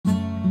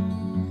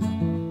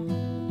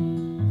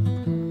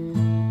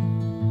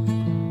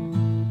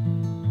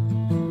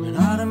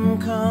autumn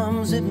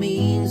comes, it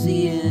means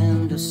the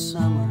end of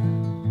summer.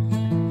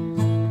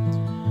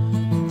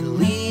 The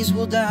leaves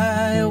will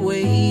die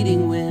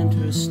awaiting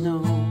winter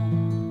snow.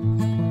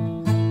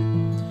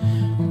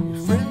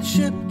 Your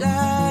friendship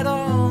died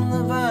on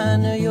the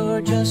vine. Now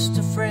you're just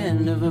a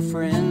friend of a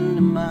friend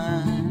of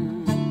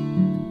mine.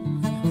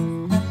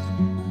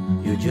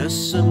 You're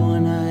just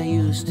someone I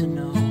used to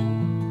know.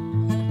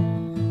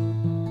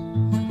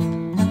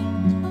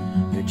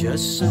 You're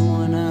just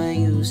someone I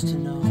used to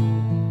know.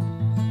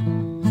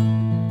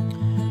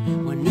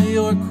 When New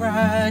York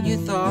cried, you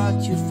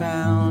thought you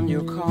found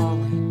your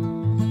calling.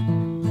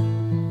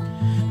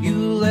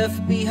 You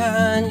left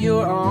behind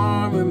your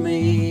armor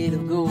made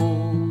of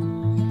gold.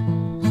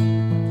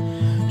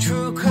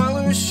 True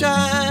colors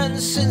shine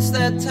since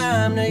that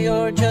time. Now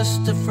you're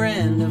just a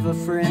friend of a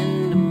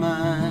friend of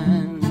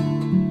mine.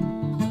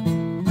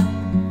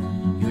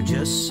 You're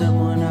just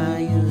someone I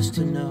used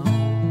to know.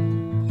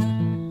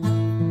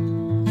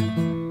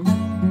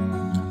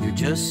 You're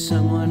just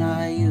someone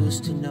I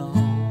used to know.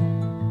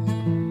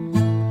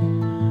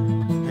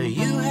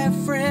 You have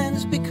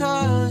friends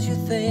because you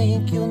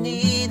think you'll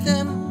need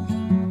them.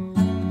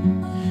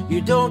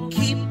 You don't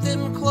keep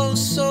them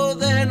close so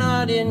they're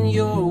not in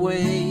your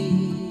way.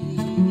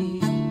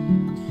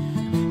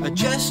 A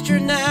gesture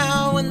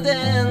now and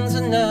then's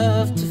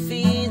enough to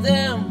feed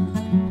them.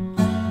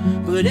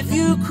 But if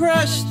you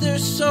crush their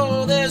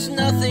soul, there's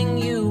nothing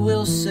you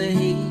will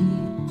say.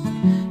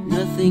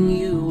 Nothing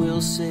you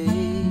will say.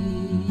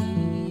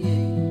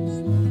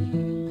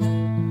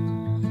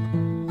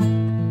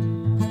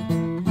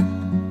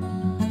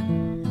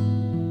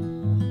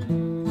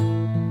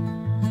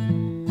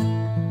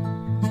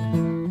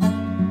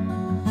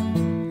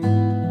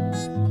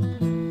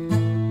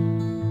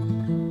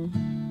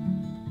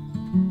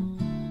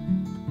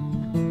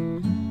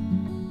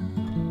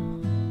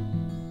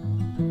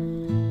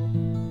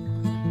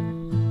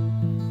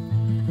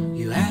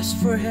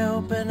 Asked for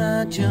help and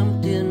I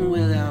jumped in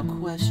without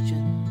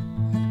question.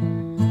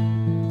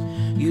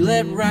 You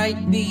let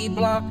right be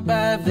blocked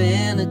by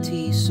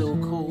vanity so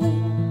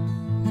cold.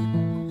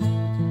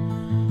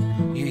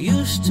 You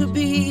used to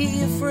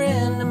be a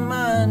friend of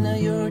mine. Now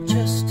you're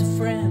just a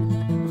friend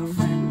of a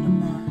friend of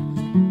mine.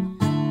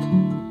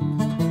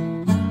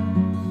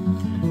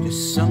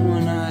 Just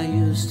someone I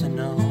used to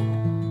know.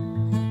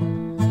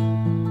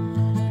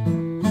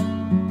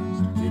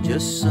 You're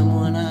just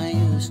someone I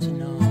used to know.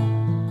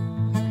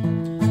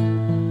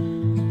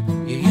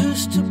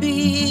 To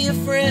be a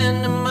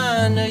friend of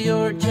mine. Now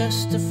you're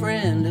just a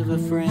friend of a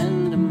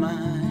friend of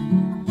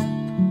mine.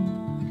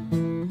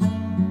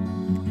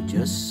 You're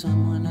just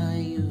someone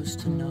I used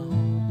to know.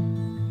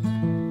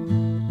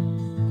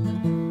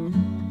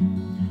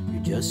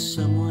 You're just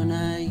someone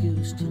I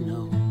used to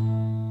know.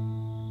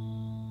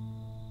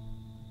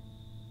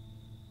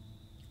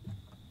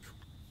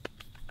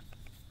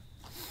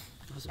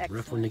 That was a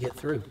rough one to get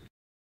through.